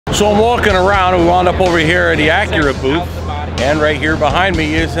So I'm walking around and we wound up over here at the Acura booth, and right here behind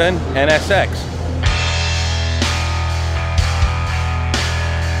me is an NSX.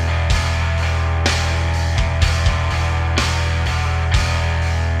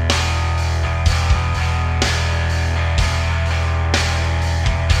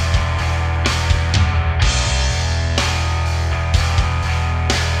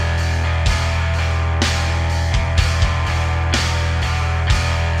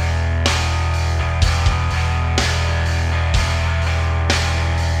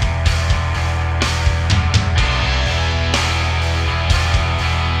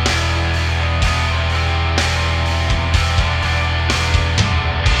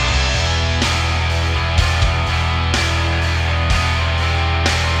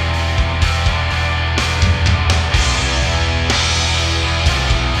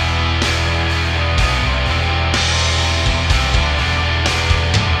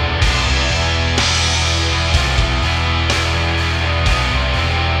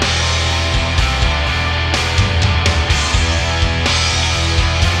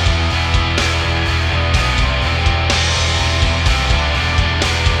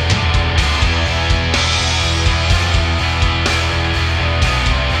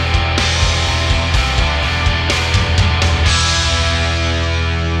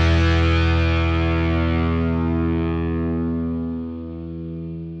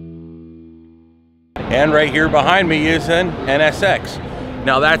 And right here behind me is an NSX.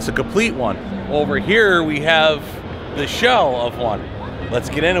 Now that's a complete one. Over here we have the shell of one. Let's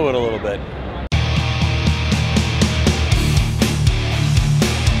get into it a little bit.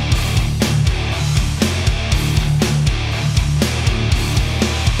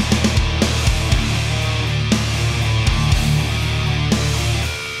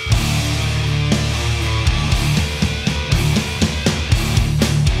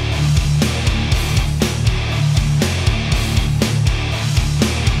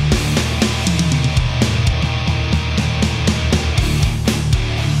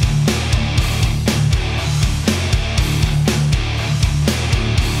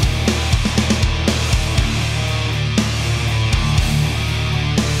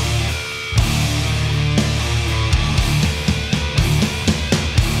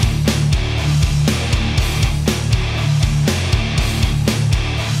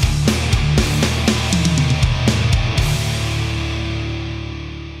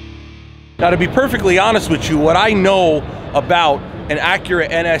 Now, to be perfectly honest with you, what I know about an Acura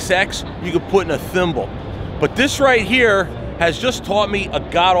NSX, you could put in a thimble. But this right here has just taught me a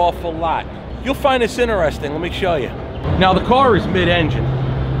god-awful lot. You'll find this interesting. Let me show you. Now, the car is mid-engine.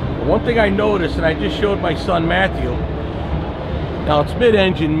 One thing I noticed, and I just showed my son Matthew, now it's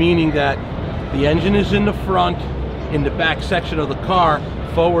mid-engine, meaning that the engine is in the front, in the back section of the car,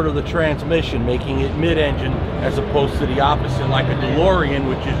 forward of the transmission, making it mid-engine as opposed to the opposite, like a DeLorean,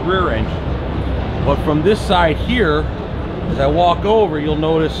 which is rear-engine. But from this side here, as I walk over, you'll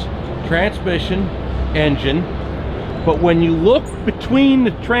notice transmission, engine. But when you look between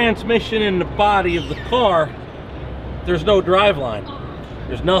the transmission and the body of the car, there's no driveline.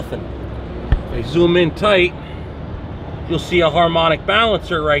 There's nothing. If I zoom in tight, you'll see a harmonic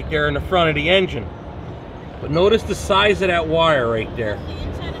balancer right there in the front of the engine. But notice the size of that wire right there.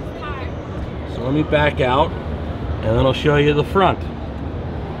 So let me back out, and then I'll show you the front.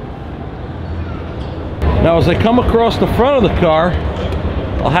 Now, as I come across the front of the car,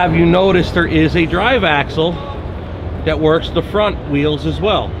 I'll have you notice there is a drive axle that works the front wheels as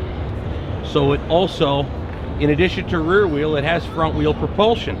well. So it also, in addition to rear wheel, it has front wheel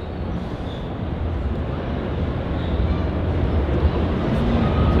propulsion.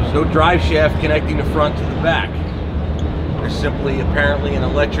 There's no drive shaft connecting the front to the back. There's simply apparently an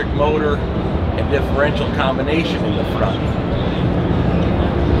electric motor and differential combination in the front.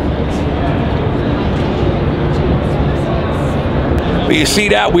 But you see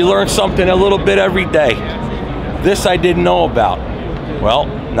that? We learn something a little bit every day. This I didn't know about. Well,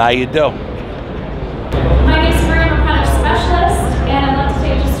 now you do. My name is Suburban, I'm a product specialist, and I'd love to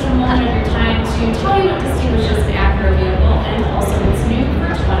take just a moment of your time to tell you what distinguishes the Acura vehicle and also what's new for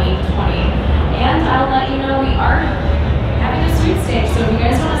 2020. And I'll let you know we are having a sweepstakes, so if you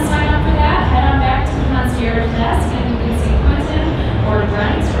guys want to sign up for that, head on back to the concierge desk and you can see Quentin or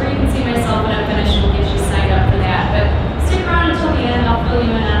Brent, or you can see myself when I'm finished and we'll get you signed up for that. But stick around until the end, I'll fill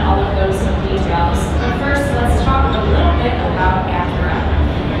you in on all of those details. But first, let's talk a little bit about Acura.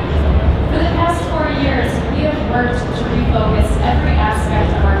 For the past 4 years, we have worked to refocus every aspect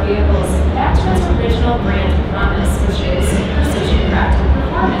of our vehicles back to its original brand promise, which is precision crafted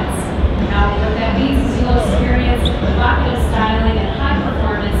performance. Now, what that means is you'll experience evocative styling and high performance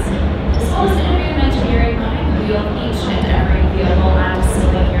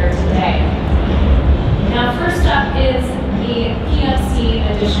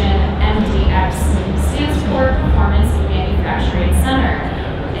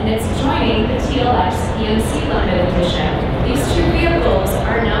and it's joining the TLX PNC Limited Edition. These two vehicles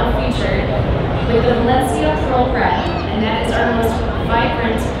are now featured with the Valencia Pearl Red, and that is our most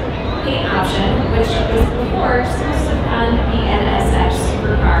vibrant paint option, which was before exclusive on the NSX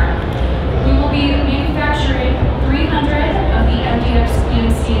Supercar. We will be manufacturing 300 of the MDX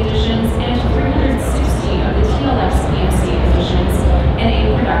PNC editions and 360 of the TLX PNC editions in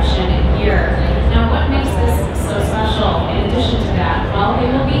a production year. Now, what makes this so special in addition to that? Well, they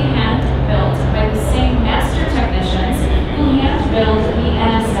will be hand-built by the same master technicians who hand-build the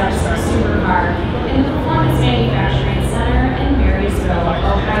NSX Supercar in the Performance Manufacturing Center in Marysville,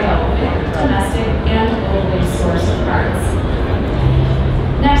 Ohio, with domestic and locally sourced parts.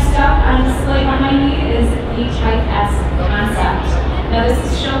 Next up on display behind me is the Type S concept. Now, this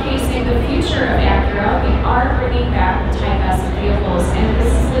is showcasing the future of Acura. We are bringing back Type S vehicles, and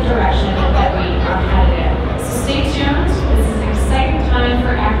this is the direction that we are headed in. So stay tuned. This is an exciting time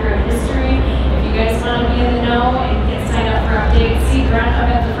for Acura history. If you guys want to be in the know and get signed up for updates, see Brent up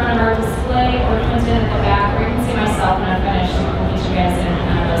at the front of our display or Clinton at the back, or you can see myself when I'm finished and we'll get you guys in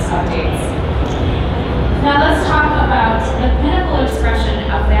on those updates. Now let's talk about the pinnacle expression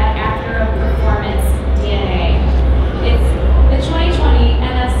of that Acura performance DNA. It's the 2020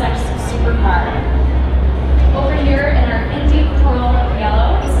 NSX Supercar. Over here in our Indy Pearl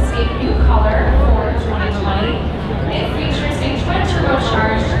Yellow, this is a new color for 2020. It features a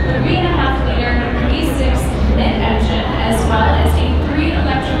twin-turbocharged 3.5-liter V6 mid-engine, as well as a 3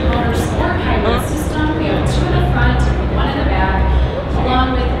 electric motor sport hybrid system. We have 2 in the front, 1 in the back,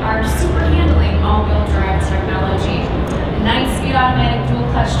 along with our super handling all-wheel drive technology. A 9-speed automatic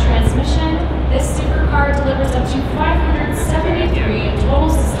dual-clutch transmission, this supercar delivers up to 573 total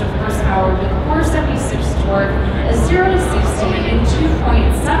system horsepower with 476 torque, a 0 to 60 in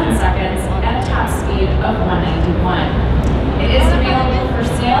 2.7 seconds at a top speed of 191. It is available for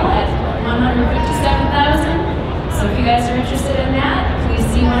sale at $157,000. So if you guys are interested in that, please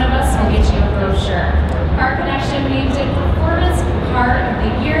see one of us and we'll get you a brochure. Car Connection named it Performance Car of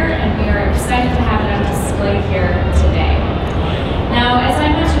the Year, and we are excited to have it on display here today. Now, as I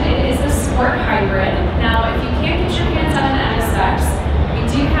mentioned, it is a sport hybrid. Now, if you can't get your hands on an NSX, we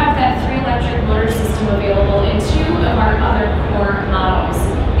do have that 3 electric motor system available in 2 of our other core models.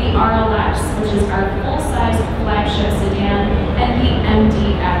 The RLX, which is our full-size flagship sedan, and the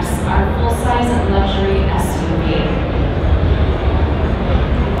MDX, our full-size luxury SUV.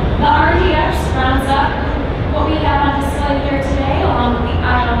 The RDX rounds up what we have on display here today, along with the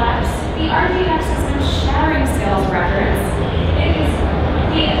ILX. The RDX has been shattering sales records. It is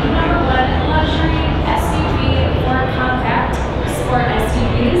the #1 luxury SUV for compact sport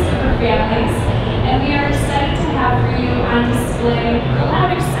SUVs for families, and we are excited to have for you on display a lot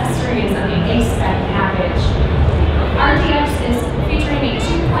of accessories on the A-Spec package. RDX is featuring a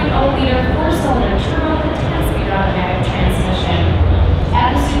 2.0-liter 4-cylinder turbo with 10-speed automatic transmission. Add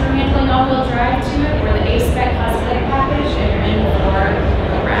the super handling all-wheel drive to it, or the A-Spec cosmetic package, and you're in for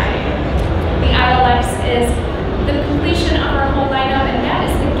the ride. The ILX is the completion of our whole lineup, and that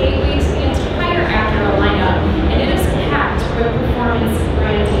is the gateway to the entire Acura lineup, and it is packed with performance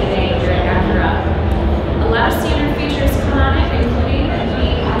brand DNA here at Acura. A lot of standard features come on it, including the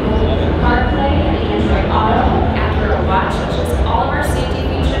Apple CarPlay and Android Auto, Acura Watch, which is all of our safety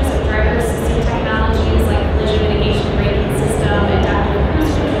features of driver-assisted technologies like collision mitigation braking system, adaptive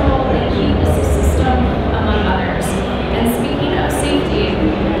cruise control, and heat assist system, among others. And speaking of safety,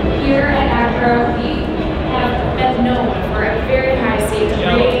 here at Acura, we have been known for a very high safety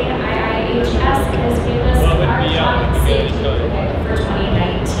rating. IIHS has given us our top safety pick for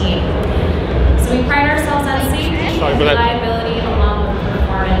 2019. So we pride ourselves on safety, reliability, along with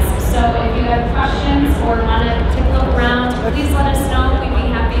performance. So if you have questions or want to take a look around, please let us know. We'd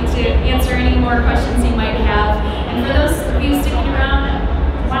be happy to answer any more questions you might have. And for those of you sticking around,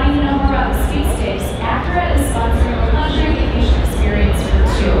 wanting to know more about the speed stakes, Acura is sponsoring a luxury vacation experience for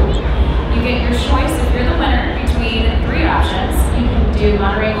 2. You get your choice if you're the winner between 3 options. You can do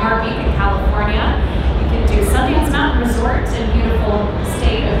Monterey Car Peak in California. You can do Sundance Mountain Resort in beautiful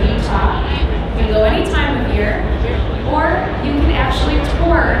state of Utah. You can go any time of year, or you can actually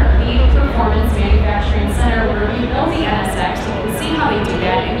tour the Performance Manufacturing Center where we build the NSX. You can see how they do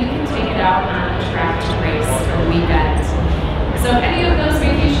that, and you can take it out on a track to race for the weekend. So if any of those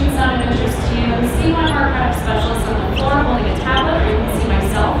vacations sound of interest to you, see one of our product specialists on the floor holding a tablet, or you can see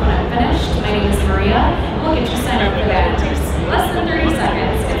myself when I'm finished. My name is Maria. We'll get you signed up for that. It takes less than 30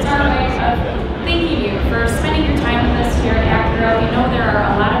 seconds. It's our way of thanking you for spending your time with us here at Acura. We know there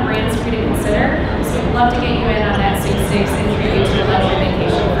are a lot of brands for you to consider, so we'd love to get you in on that sweepstakes and treat you to a luxury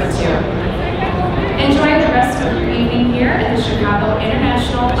vacation for 2. Enjoy the rest of your evening here at the Chicago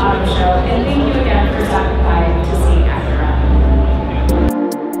International Auto Show, and thank you again for stopping by to see Acura.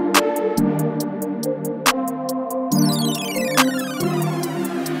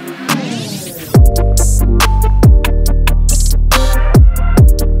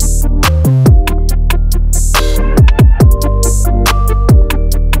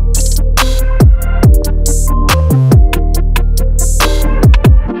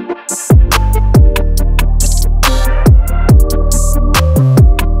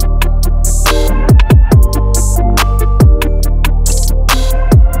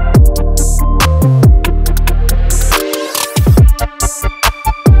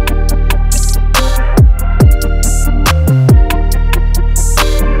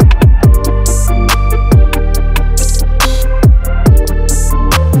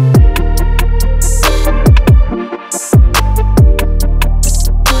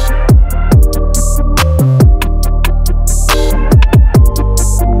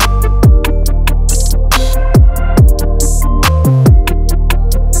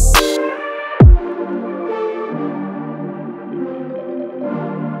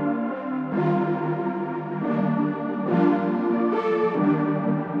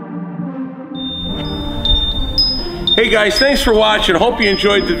 Hey guys, thanks for watching. Hope you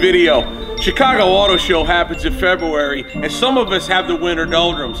enjoyed the video. Chicago Auto Show happens in February, and some of us have the winter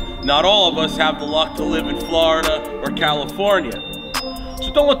doldrums. Not all of us have the luck to live in Florida or California.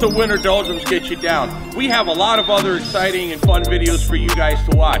 So don't let the winter doldrums get you down. We have a lot of other exciting and fun videos for you guys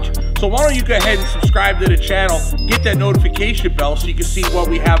to watch. So why don't you go ahead and subscribe to the channel, get that notification bell so you can see what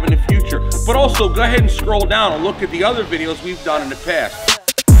we have in the future. But also go ahead and scroll down and look at the other videos we've done in the past.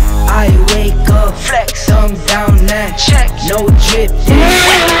 I wake up, flex, thumb down, now check, no drip,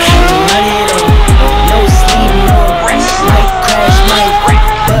 run it up, no sleep, no rest, might crash, might break,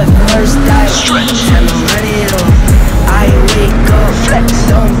 but first I stretch, tell them run it up. I wake up, flex,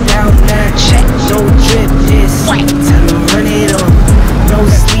 thumb down, now check, no drip, tell them run it up, no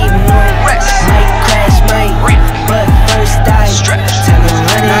sleep, no rest, might crash, might break, but first I stretch, tell them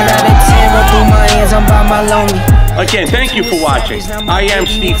run it up. I got a tear up through my hands, I'm by my lonely. Again, thank you for watching. I am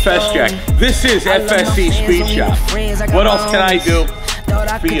Steve Fesjack. This is FSC Speed Shop. What else can I do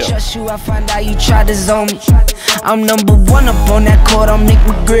for you? I find out you tried to zone me. I'm number one up on that court, I'm Nick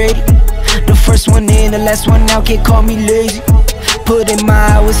McGrady. The first one in, the last one out, can't call me lazy. Put in my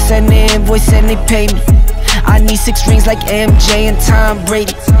hours, send the invoice and they pay me. I need 6 rings like MJ and Tom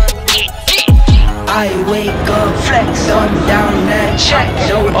Brady. I wake up, flex, thumb down, that check,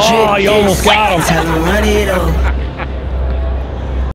 no drip, you almost got him. Tell them run it up.